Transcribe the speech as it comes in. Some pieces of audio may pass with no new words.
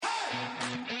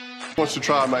Wants to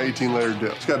try my 18-layer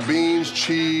dip. It's got beans,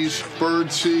 cheese, bird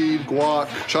seed, guac,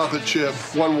 chocolate chip.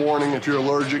 One warning, if you're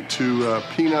allergic to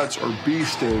peanuts or bee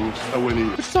stings, I wouldn't eat it.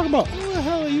 What you talking about? Who the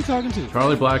hell are you talking to?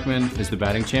 Charlie Blackmon is the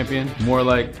batting champion, more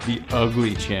like the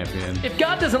ugly champion. If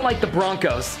God doesn't like the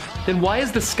Broncos, then why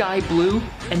is the sky blue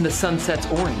and the sunset's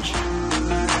orange?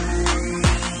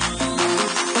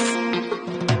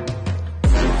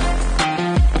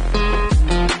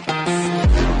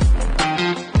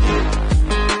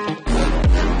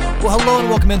 Well, hello and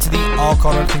welcome into the All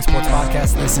Colorado King Sports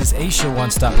Podcast. This is a show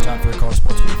one-stop shop for your Colorado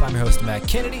sports brief. I'm your host, Matt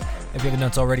Kennedy. If you haven't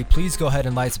done so already, please go ahead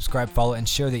and like, subscribe, follow, and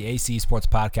share the ACE Sports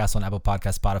Podcast on Apple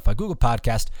Podcast, Spotify, Google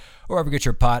Podcast, or wherever you get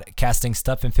your podcasting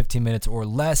stuff in 15 minutes or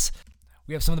less.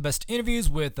 We have some of the best interviews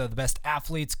with the best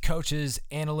athletes, coaches,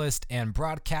 analysts, and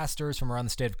broadcasters from around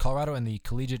the state of Colorado and the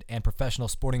collegiate and professional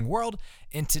sporting world.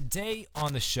 And today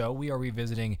on the show, we are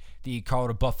revisiting the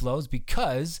Colorado Buffaloes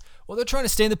because, well, they're trying to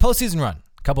stay in the postseason run.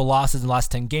 A couple losses in the last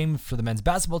 10 games for the men's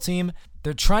basketball team.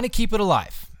 They're trying to keep it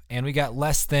alive. And we got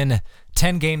less than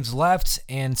 10 games left.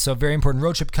 And so very important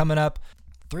road trip coming up.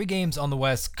 3 games on the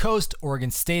West Coast, Oregon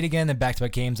State again, then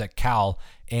back-to-back games at Cal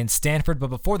and Stanford. But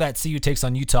before that, CU takes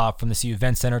on Utah from the CU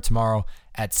Event Center tomorrow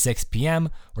at 6 p.m.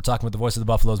 We're talking with the voice of the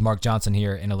Buffaloes, Mark Johnson,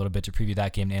 here in a little bit to preview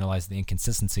that game and analyze the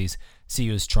inconsistencies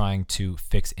CU is trying to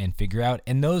fix and figure out.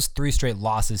 And those 3 straight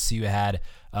losses CU had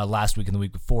last week and the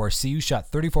week before, CU shot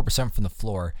 34% from the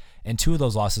floor, and 2 of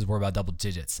those losses were about double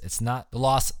digits. It's not the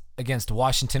loss against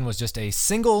Washington was just a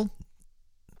single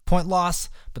point loss,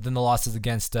 but then the losses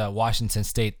against Washington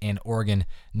State and Oregon,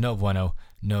 no bueno,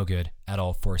 no good at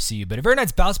all for CU. But a very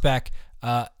nice bounce back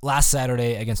last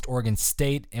Saturday against Oregon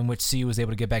State, in which CU was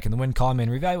able to get back in the win column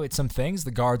and reevaluate some things.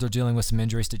 The guards are dealing with some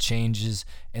injuries to changes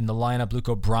in the lineup. Luke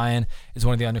O'Brien is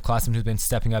one of the underclassmen who's been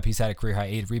stepping up. He's had a career-high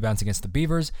 8 rebounds against the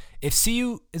Beavers. If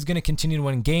CU is going to continue to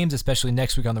win games, especially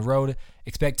next week on the road,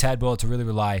 expect Tad Boyle to really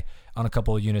rely on a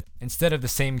couple of units instead of the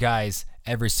same guys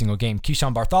every single game.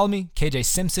 Keyshawn Bartholomew, KJ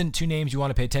Simpson, 2 names you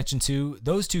want to pay attention to.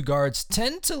 Those 2 guards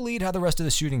tend to lead how the rest of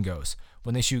the shooting goes.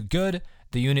 When they shoot good,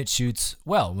 the unit shoots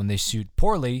well. When they shoot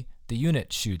poorly, the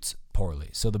unit shoots poorly.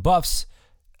 So the Buffs,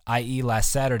 i.e.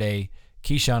 last Saturday,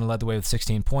 Keyshawn led the way with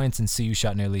 16 points, and CU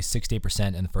shot nearly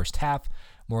 68% in the first half.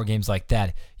 More games like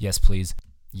that. Yes, please.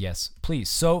 Yes, please.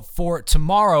 So for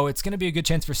tomorrow, it's going to be a good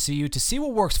chance for CU to see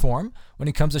what works for them when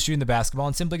it comes to shooting the basketball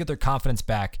and simply get their confidence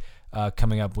back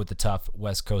coming up with the tough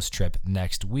West Coast trip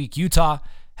next week. Utah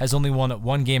has only won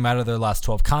 1 game out of their last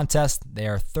 12 contests. They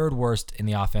are 3rd worst in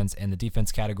the offense and the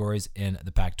defense categories in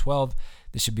the Pac-12.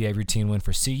 This should be a routine win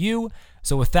for CU.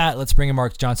 So with that, let's bring in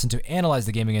Mark Johnson to analyze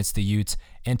the game against the Utes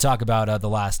and talk about the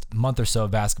last month or so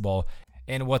of basketball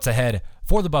and what's ahead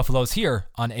for the Buffaloes here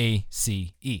on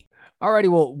ACE. Alrighty,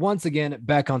 well, once again,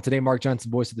 back on today, Mark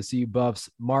Johnson, voice of the CU Buffs.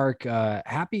 Mark,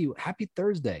 happy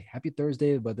Thursday. Happy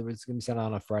Thursday, but it's going to be set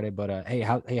on a Friday. But hey,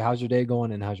 how's your day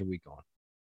going and how's your week going?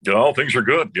 Oh, things are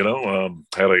good.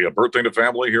 Had a birthday to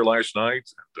family here last night.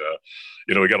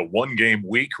 And, we got a 1-game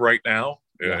week right now.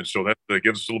 Yeah. And so that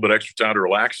gives us a little bit extra time to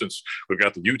relax since we've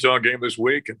got the Utah game this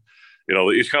week. And,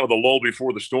 it's kind of the lull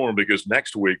before the storm because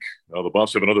next week the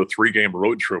Buffs have another 3-game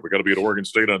road trip. We got to be at Oregon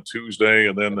State on Tuesday.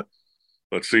 And then,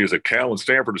 let's see, is it Cal and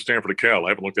Stanford or Stanford to Cal? I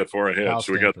haven't looked that far ahead. Cal,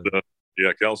 so we got,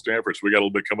 Cal Stanford. So we got a little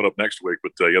bit coming up next week.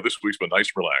 But, this week's been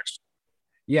nice and relaxed.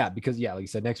 Yeah, because, like you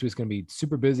said, next week's going to be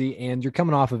super busy, and you're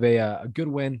coming off of a good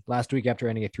win last week after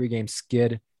ending a 3-game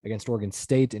skid against Oregon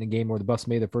State in a game where the Buffs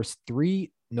made their first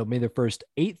 8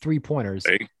 3-pointers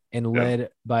and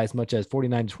led by as much as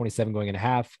 49-27 going into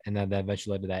half, and then that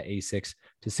eventually led to that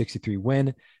 86-63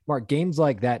 win. Mark, games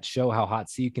like that show how hot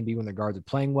CU can be when their guards are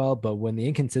playing well, but when the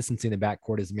inconsistency in the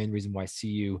backcourt is the main reason why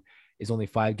CU is only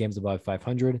 5 games above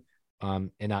 500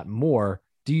 and not more.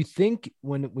 Do you think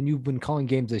when you've been calling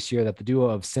games this year that the duo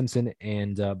of Simpson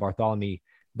and Bartholomew,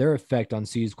 their effect on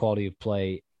CU's quality of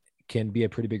play can be a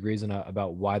pretty big reason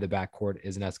about why the backcourt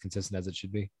isn't as consistent as it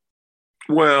should be?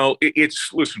 Well,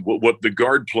 listen, what the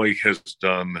guard play has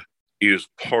done is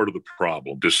part of the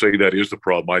problem. To say that is the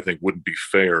problem, I think, wouldn't be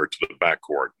fair to the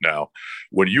backcourt. Now,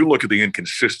 when you look at the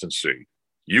inconsistency,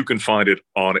 you can find it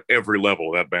on every level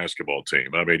of that basketball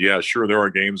team. I mean, yeah, sure, there are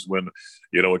games when,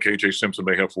 KJ Simpson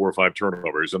may have 4 or 5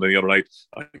 turnovers. And then the other night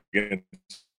against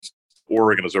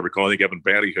Oregon, as I recall, I think Evan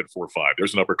Batty had 4 or 5.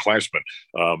 There's an upperclassman.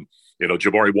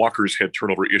 Jabari Walker's had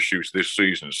turnover issues this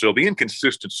season. So the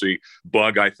inconsistency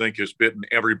bug, I think, has bitten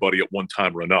everybody at one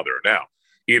time or another. Now,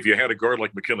 if you had a guard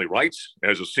like McKinley Wright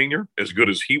as a senior, as good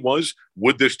as he was,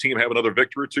 would this team have another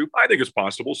victory or 2? I think it's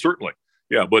possible, certainly.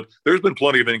 Yeah, but there's been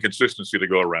plenty of inconsistency to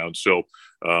go around. So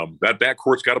that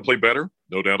backcourt's got to play better,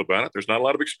 no doubt about it. There's not a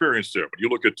lot of experience there. But you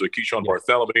look at Keyshawn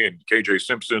Bartholomew and KJ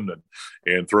Simpson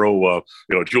and throw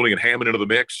Julian Hammond into the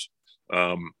mix.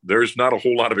 There's not a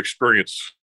whole lot of experience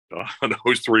on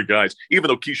those three guys, even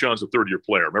though Keyshawn's a third-year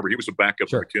player. Remember, he was a backup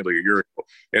for McKinley a year ago.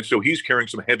 And so he's carrying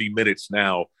some heavy minutes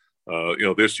now,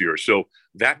 this year. So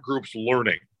that group's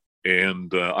learning.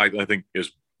 And I think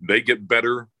as they get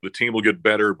better, the team will get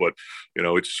better. But,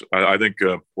 I think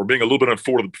we're being a little bit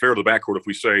unfair to the backcourt if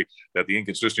we say that the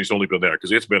inconsistency's only been there,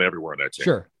 because it's been everywhere in that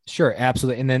team. Sure.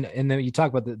 Absolutely. And then you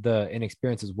talk about the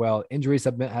inexperience as well. Injuries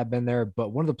have been there. But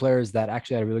one of the players that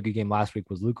actually had a really good game last week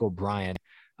was Luke O'Brien.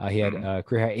 He had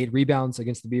career high 8 rebounds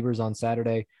against the Beavers on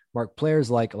Saturday. Mark, players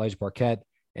like Elijah Parquette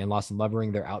and Lawson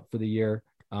Levering, they're out for the year.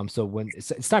 So when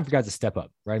it's time for guys to step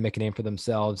up, right, make a name for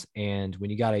themselves. And when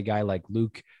you got a guy like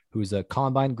Luke, who's a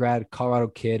Columbine grad, Colorado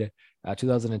kid,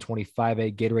 2025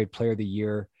 Gatorade Player of the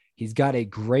Year, he's got a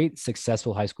great,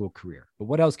 successful high school career. But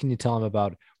what else can you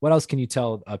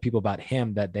tell people about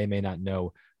him that they may not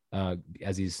know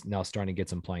as he's now starting to get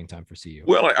some playing time for CU?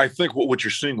 Well, I think what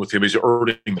you're seeing with him is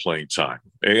earning playing time,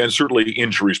 and certainly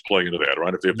injuries play into that,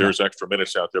 right? If there's extra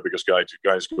minutes out there because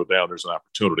guys go down, there's an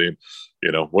opportunity.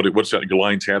 And what's that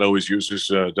line Tad always uses?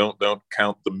 Don't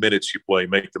count the minutes you play,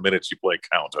 make the minutes you play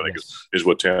count. I think is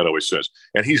what Tad always says,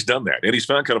 and he's done that, and he's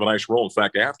found kind of a nice role. In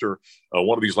fact, after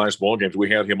one of these last ball games, we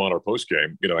had him on our post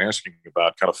game, asking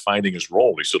about kind of finding his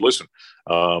role. He said, "Listen,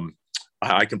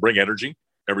 I can bring energy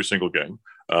every single game.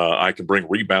 I can bring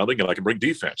rebounding and I can bring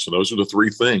defense. And those are the three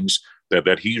things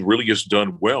that he really has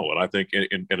done well. And I think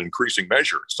in an increasing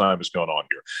measure as time has gone on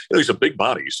here. He's a big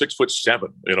body. He's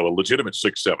 6'7", a legitimate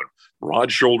 6'7",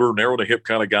 broad shoulder, narrow to hip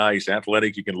kind of guy. He's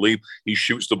athletic. He can leap. He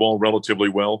shoots the ball relatively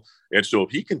well. And so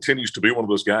if he continues to be one of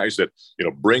those guys that,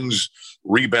 brings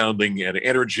rebounding and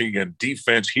energy and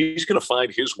defense, he's going to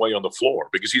find his way on the floor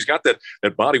because he's got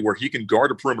that body where he can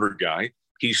guard a perimeter guy.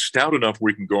 He's stout enough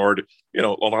where he can guard, a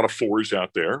lot of fours out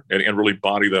there and really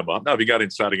body them up. Now, if he got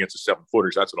inside against the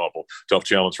 7-footers, that's an awful tough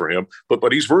challenge for him.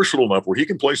 But he's versatile enough where he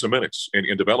can play some minutes and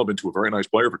develop into a very nice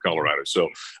player for Colorado. So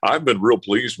I've been real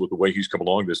pleased with the way he's come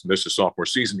along this is sophomore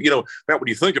season. Matt, when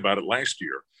you think about it, last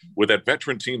year with that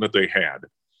veteran team that they had,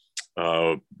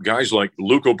 guys like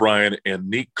Luke O'Brien and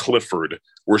Nick Clifford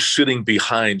were sitting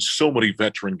behind so many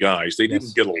veteran guys. They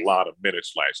didn't get a lot of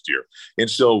minutes last year. And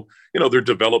so, their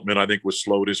development, I think, was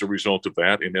slowed as a result of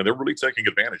that. And they're really taking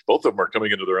advantage. Both of them are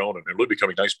coming into their own and really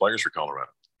becoming nice players for Colorado.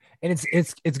 And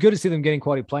it's good to see them getting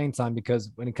quality playing time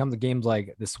because when it comes to games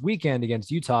like this weekend against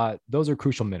Utah, those are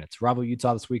crucial minutes. Rival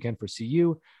Utah this weekend for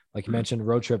CU. Like you mentioned,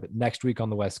 road trip next week on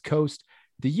the West Coast.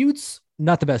 The Utes,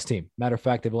 not the best team. Matter of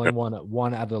fact, they've only won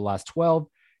one out of the last 12.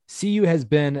 CU has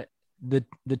been the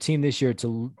team this year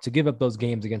to give up those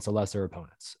games against the lesser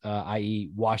opponents, i.e.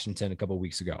 Washington a couple of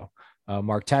weeks ago.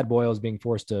 Mark Tad Boyle is being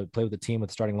forced to play with the team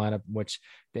with the starting lineup, in which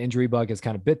the injury bug has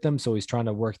kind of bit them. So he's trying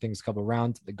to work things a couple of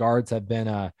rounds. The guards have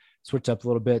been switched up a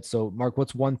little bit. So Mark,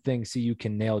 what's one thing CU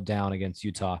can nail down against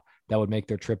Utah that would make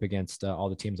their trip against all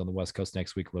the teams on the West Coast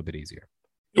next week a little bit easier?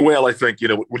 Well, I think,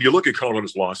 when you look at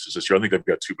Colorado's losses this year, I think they've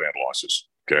got two bad losses.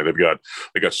 Okay.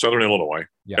 They got Southern Illinois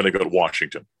and they got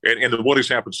Washington. And what has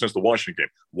happened since the Washington game?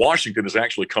 Washington has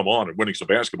actually come on and winning some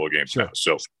basketball games now.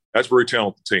 So that's a very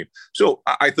talented team. So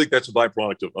I think that's a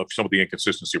byproduct of some of the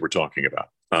inconsistency we're talking about.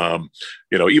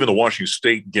 Even the Washington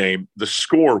State game, the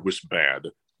score was bad.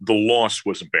 The loss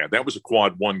wasn't bad. That was a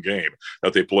quad one game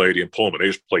that they played in Pullman. They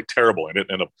just played terrible in it.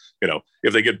 And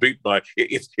if they get beat by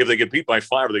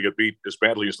 5 or they get beat as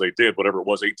badly as they did, whatever it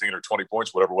was, 18 or 20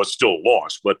 points, whatever it was, still a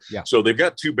loss. But so they've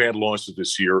got two bad losses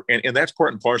this year, and that's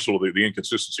part and parcel of the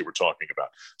inconsistency we're talking about.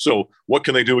 So what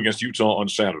can they do against Utah on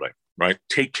Saturday? Right?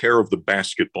 Take care of the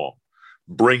basketball,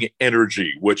 bring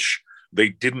energy, which they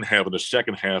didn't have in the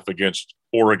second half against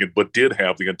Oregon, but did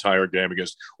have the entire game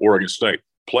against Oregon State.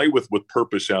 Play with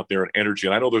purpose out there and energy.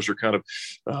 And I know those are kind of,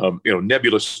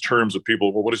 nebulous terms of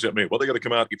people. Well, what does that mean? Well, they got to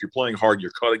come out. If you're playing hard,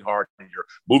 you're cutting hard, and you're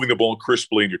moving the ball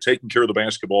crisply, and you're taking care of the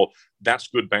basketball. That's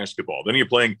good basketball. Then you're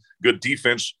playing good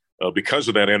defense because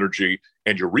of that energy,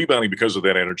 and you're rebounding because of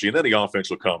that energy. And then the offense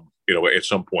will come, at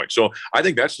some point. So I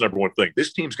think that's the number one thing.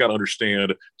 This team's got to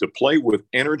understand to play with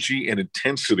energy and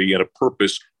intensity and a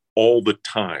purpose all the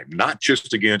time, not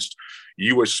just against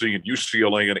USC and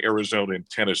UCLA and Arizona and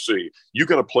Tennessee. You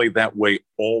got to play that way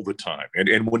all the time.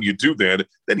 And when you do that,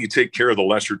 then you take care of the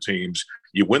lesser teams.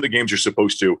 You win the games you're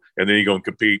supposed to, and then you go and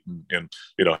compete and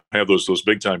have those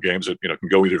big time games that can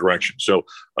go either direction. So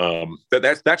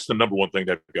that's the number one thing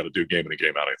that we've got to do game in and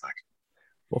game out, I think.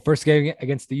 Well, first game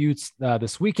against the Utes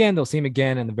this weekend. They'll see him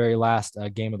again in the very last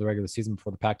game of the regular season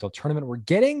before the Pac-12 tournament. We're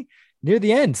getting near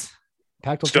the end.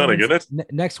 Pac-12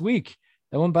 tournament next week.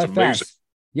 That went by fast.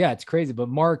 Yeah, it's crazy. But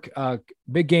Mark,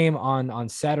 big game on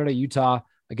Saturday, Utah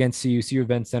against CU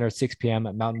Event Center, 6 p.m.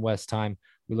 at Mountain West time.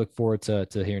 We look forward to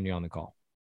hearing you on the call.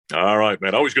 All right,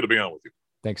 man. Always good to be on with you.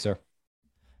 Thanks, sir.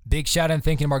 Big shout out and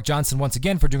thank you to Mark Johnson once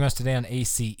again for joining us today on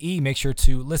ACE. Make sure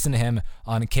to listen to him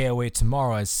on KOA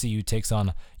tomorrow as CU takes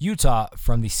on Utah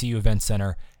from the CU Event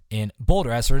Center in Boulder.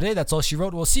 As for today, that's all she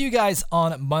wrote. We'll see you guys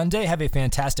on Monday. Have a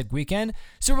fantastic weekend.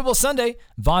 Super Bowl Sunday,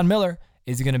 Von Miller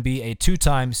is going to be a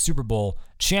 2-time Super Bowl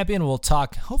champion. We'll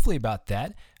talk hopefully about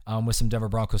that with some Denver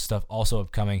Broncos stuff also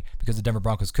upcoming because the Denver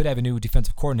Broncos could have a new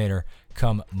defensive coordinator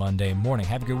come Monday morning.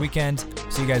 Have a good weekend.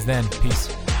 See you guys then.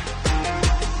 Peace.